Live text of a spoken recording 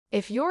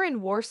If you're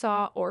in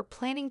Warsaw or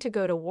planning to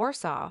go to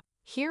Warsaw,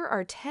 here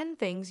are 10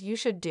 things you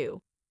should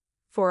do.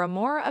 For a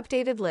more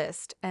updated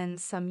list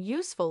and some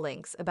useful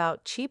links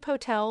about cheap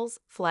hotels,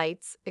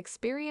 flights,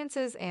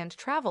 experiences, and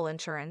travel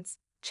insurance,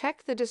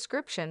 check the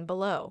description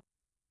below.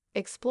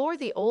 Explore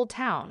the Old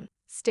Town,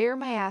 Stare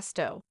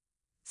Miasto.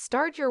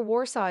 Start your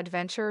Warsaw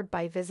adventure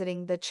by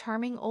visiting the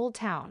charming Old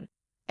Town,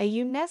 a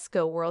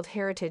UNESCO World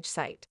Heritage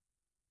Site.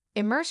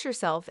 Immerse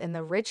yourself in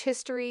the rich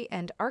history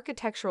and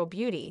architectural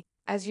beauty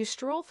as you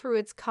stroll through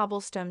its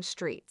cobblestone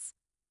streets.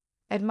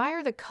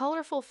 Admire the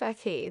colorful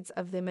facades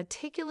of the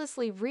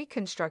meticulously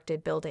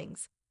reconstructed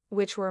buildings,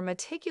 which were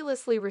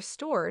meticulously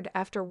restored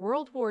after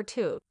World War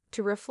II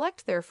to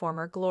reflect their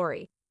former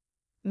glory.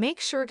 Make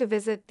sure to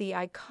visit the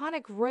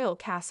iconic Royal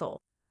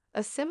Castle,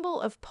 a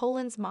symbol of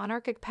Poland's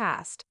monarchic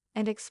past,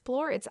 and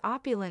explore its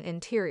opulent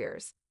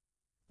interiors.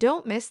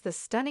 Don't miss the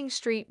stunning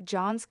St.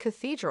 John's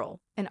Cathedral,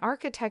 an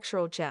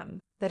architectural gem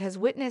that has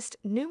witnessed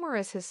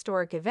numerous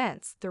historic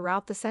events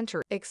throughout the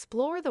century.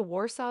 Explore the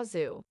Warsaw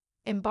Zoo.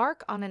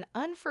 Embark on an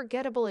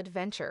unforgettable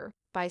adventure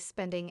by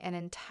spending an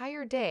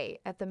entire day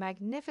at the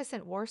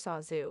magnificent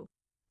Warsaw Zoo,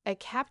 a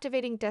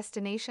captivating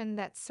destination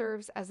that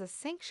serves as a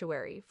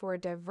sanctuary for a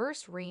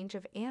diverse range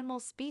of animal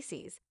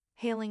species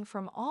hailing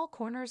from all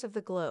corners of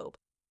the globe.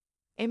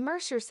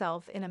 Immerse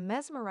yourself in a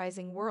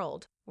mesmerizing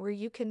world where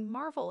you can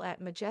marvel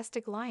at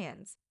majestic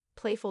lions,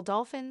 playful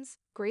dolphins,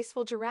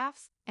 graceful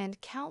giraffes,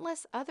 and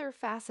countless other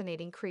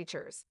fascinating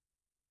creatures.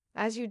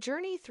 As you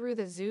journey through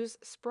the zoo's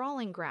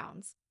sprawling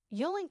grounds,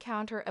 you'll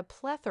encounter a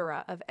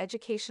plethora of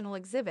educational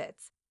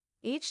exhibits,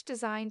 each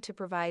designed to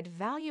provide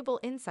valuable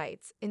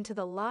insights into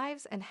the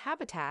lives and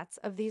habitats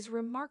of these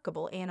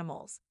remarkable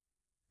animals.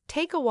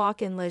 Take a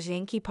walk in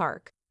Leżanki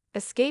Park,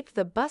 escape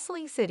the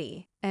bustling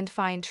city, and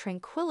find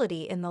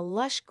tranquility in the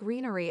lush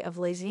greenery of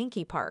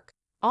Leżanki Park,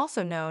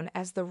 also known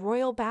as the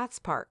Royal Baths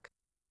Park.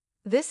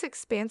 This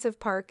expansive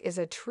park is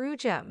a true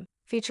gem,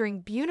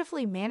 featuring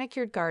beautifully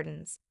manicured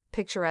gardens,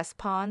 picturesque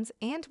ponds,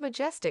 and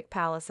majestic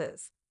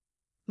palaces.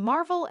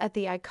 Marvel at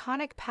the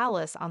iconic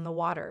Palace on the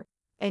Water,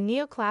 a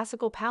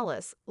neoclassical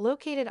palace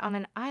located on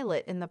an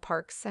islet in the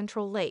park's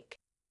central lake.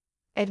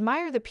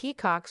 Admire the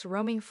peacocks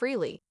roaming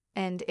freely,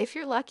 and if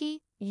you're lucky,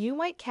 you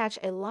might catch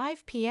a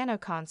live piano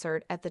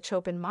concert at the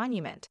Chopin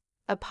Monument,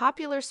 a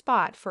popular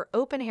spot for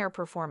open-air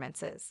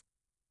performances.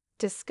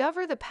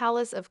 Discover the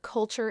Palace of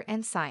Culture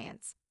and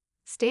Science.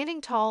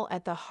 Standing tall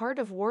at the heart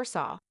of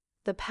Warsaw,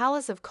 the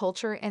Palace of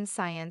Culture and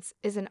Science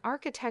is an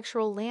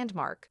architectural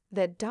landmark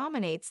that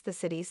dominates the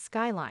city's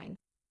skyline.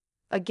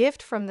 A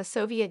gift from the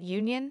Soviet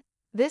Union,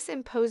 this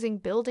imposing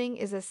building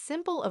is a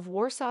symbol of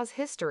Warsaw's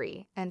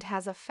history and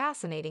has a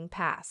fascinating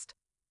past.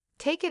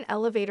 Take an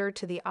elevator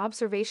to the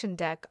observation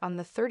deck on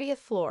the 30th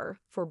floor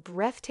for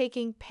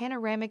breathtaking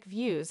panoramic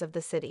views of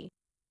the city.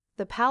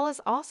 The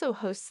palace also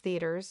hosts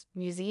theaters,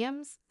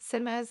 museums,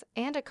 cinemas,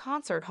 and a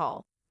concert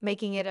hall,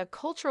 making it a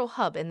cultural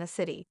hub in the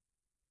city.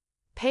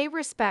 Pay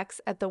respects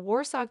at the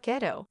Warsaw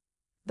Ghetto.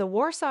 The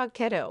Warsaw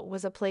Ghetto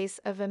was a place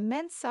of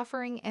immense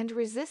suffering and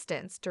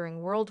resistance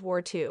during World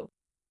War II.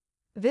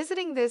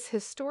 Visiting this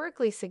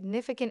historically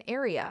significant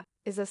area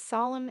is a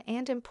solemn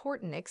and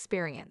important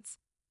experience.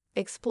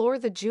 Explore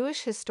the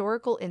Jewish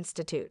Historical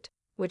Institute,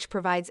 which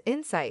provides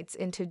insights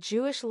into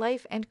Jewish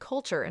life and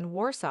culture in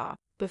Warsaw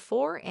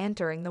before and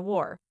during the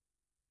war.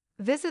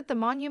 Visit the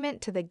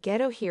Monument to the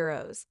Ghetto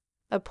Heroes,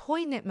 a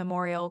poignant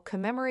memorial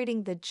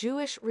commemorating the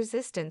Jewish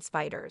resistance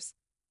fighters.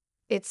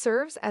 It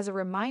serves as a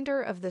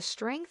reminder of the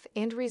strength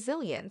and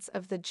resilience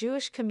of the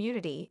Jewish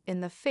community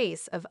in the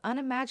face of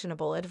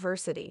unimaginable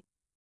adversity.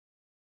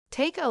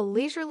 Take a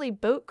leisurely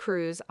boat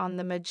cruise on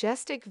the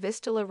majestic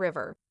Vistula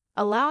River,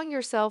 allowing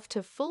yourself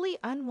to fully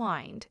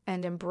unwind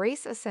and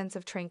embrace a sense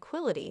of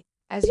tranquility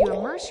as you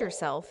immerse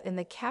yourself in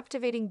the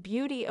captivating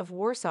beauty of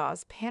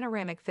Warsaw's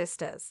panoramic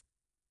vistas.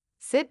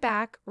 Sit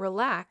back,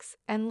 relax,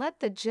 and let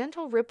the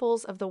gentle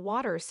ripples of the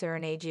water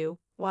serenade you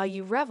while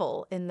you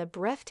revel in the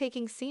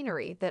breathtaking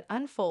scenery that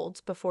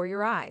unfolds before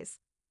your eyes.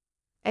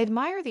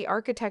 Admire the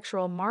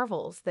architectural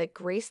marvels that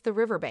grace the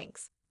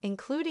riverbanks,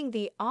 including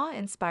the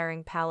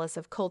awe-inspiring Palace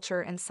of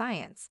Culture and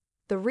Science,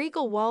 the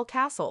regal wall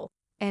castle,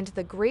 and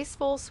the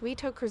graceful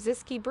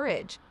Świętokrzyski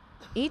Bridge,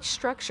 each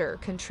structure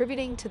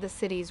contributing to the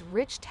city's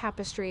rich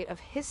tapestry of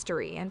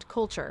history and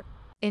culture.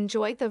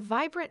 Enjoy the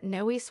vibrant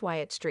Nowy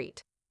Swiat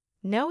Street.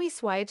 Nowy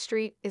Swiat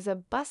Street is a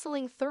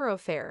bustling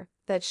thoroughfare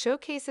that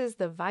showcases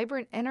the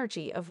vibrant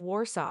energy of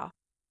Warsaw.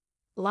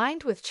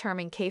 Lined with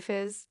charming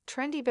cafes,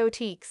 trendy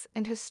boutiques,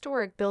 and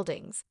historic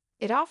buildings,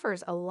 it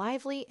offers a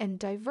lively and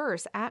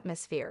diverse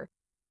atmosphere.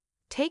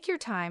 Take your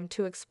time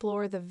to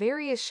explore the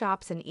various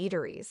shops and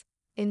eateries,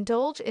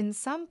 indulge in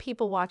some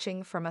people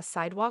watching from a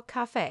sidewalk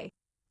cafe,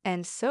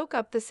 and soak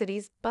up the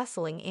city's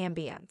bustling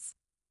ambience.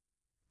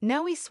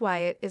 Nowy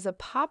Swiat is a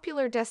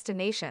popular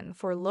destination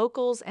for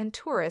locals and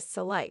tourists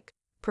alike,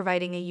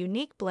 providing a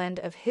unique blend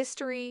of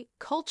history,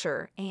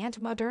 culture, and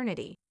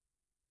modernity.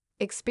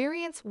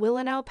 Experience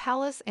Wileną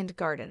Palace and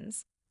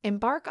Gardens.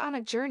 Embark on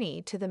a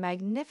journey to the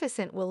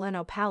magnificent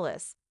Wileną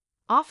Palace,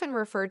 often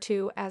referred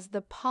to as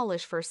the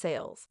Polish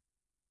Versailles.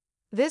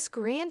 This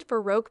grand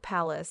Baroque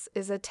palace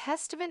is a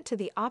testament to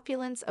the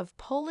opulence of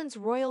Poland's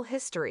royal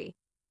history.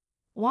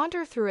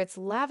 Wander through its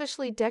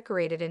lavishly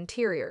decorated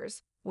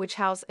interiors, which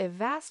house a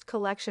vast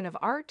collection of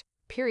art,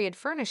 period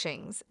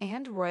furnishings,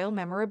 and royal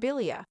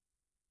memorabilia.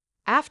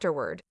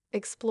 Afterward,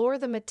 explore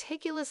the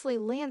meticulously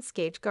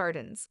landscaped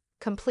gardens,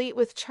 complete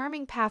with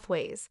charming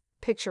pathways,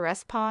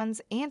 picturesque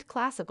ponds, and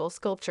classical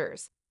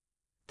sculptures.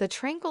 The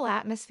tranquil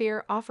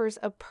atmosphere offers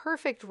a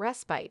perfect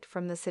respite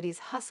from the city's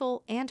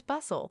hustle and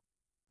bustle.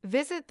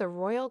 Visit the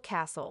Royal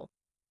Castle.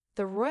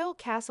 The Royal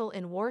Castle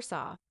in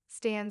Warsaw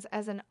stands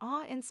as an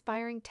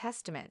awe-inspiring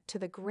testament to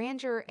the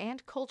grandeur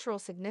and cultural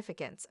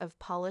significance of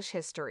Polish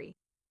history.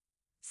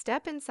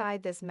 Step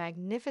inside this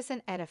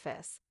magnificent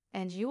edifice,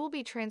 and you will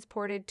be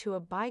transported to a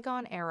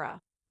bygone era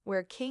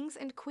where kings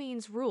and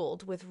queens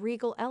ruled with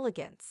regal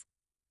elegance.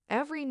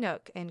 Every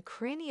nook and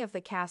cranny of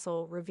the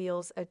castle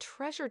reveals a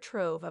treasure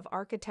trove of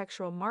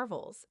architectural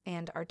marvels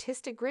and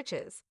artistic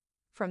riches,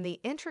 from the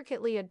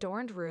intricately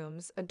adorned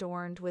rooms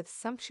adorned with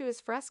sumptuous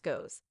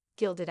frescoes,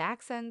 gilded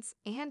accents,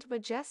 and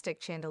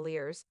majestic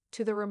chandeliers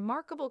to the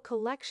remarkable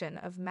collection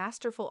of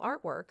masterful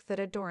artwork that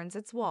adorns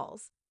its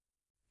walls.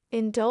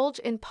 Indulge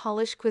in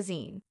Polish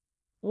cuisine.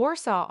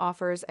 Warsaw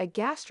offers a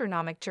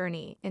gastronomic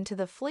journey into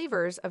the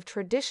flavors of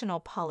traditional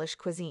Polish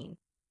cuisine.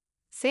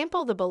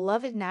 Sample the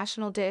beloved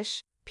national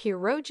dish,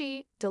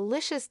 pierogi,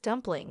 delicious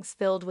dumplings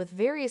filled with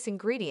various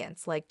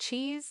ingredients like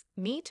cheese,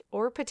 meat,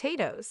 or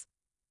potatoes.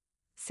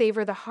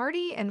 Savor the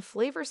hearty and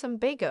flavorsome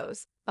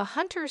bagos, a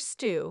hunter's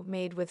stew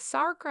made with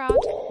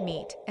sauerkraut,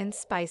 meat, and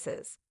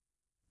spices.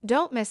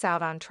 Don't miss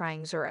out on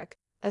trying Zurich,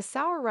 a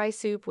sour rice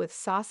soup with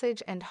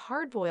sausage and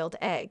hard-boiled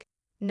egg,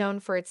 known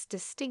for its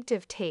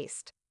distinctive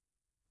taste.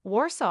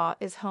 Warsaw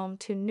is home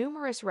to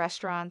numerous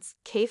restaurants,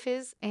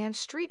 cafes, and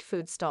street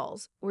food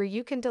stalls where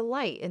you can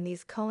delight in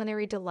these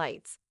culinary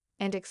delights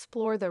and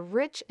explore the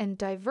rich and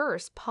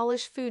diverse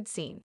Polish food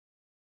scene.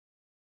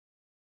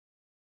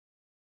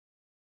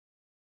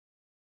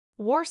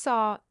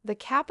 Warsaw, the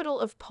capital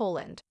of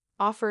Poland,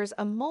 offers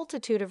a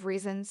multitude of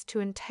reasons to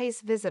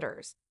entice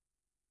visitors.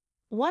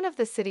 One of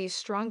the city's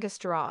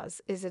strongest draws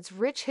is its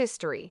rich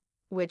history,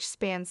 which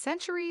spans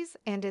centuries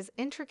and is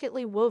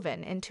intricately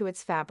woven into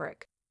its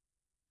fabric.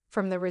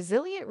 From the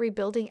resilient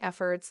rebuilding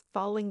efforts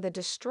following the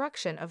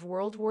destruction of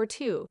World War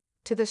II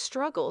to the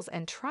struggles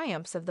and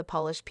triumphs of the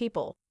Polish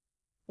people,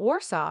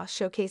 Warsaw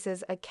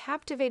showcases a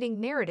captivating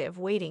narrative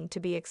waiting to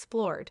be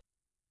explored.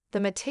 The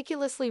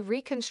meticulously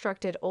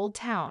reconstructed Old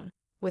Town,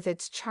 with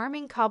its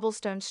charming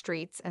cobblestone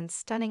streets and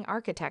stunning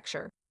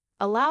architecture,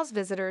 allows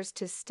visitors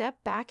to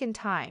step back in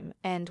time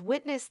and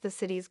witness the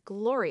city's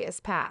glorious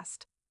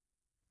past.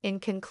 In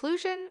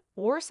conclusion,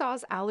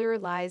 Warsaw's allure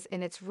lies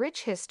in its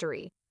rich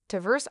history,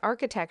 diverse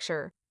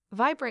architecture,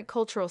 vibrant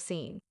cultural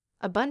scene,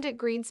 abundant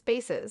green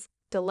spaces,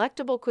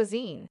 delectable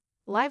cuisine,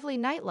 lively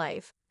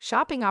nightlife,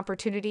 shopping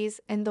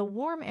opportunities, and the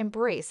warm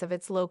embrace of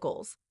its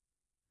locals.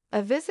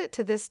 A visit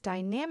to this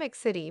dynamic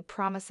city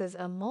promises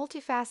a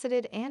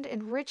multifaceted and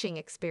enriching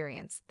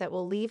experience that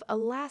will leave a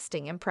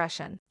lasting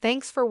impression.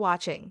 Thanks for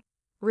watching.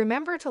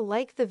 Remember to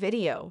like the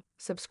video,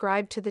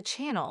 subscribe to the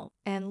channel,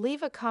 and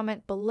leave a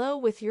comment below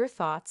with your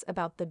thoughts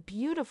about the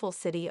beautiful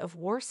city of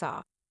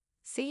Warsaw.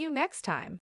 See you next time.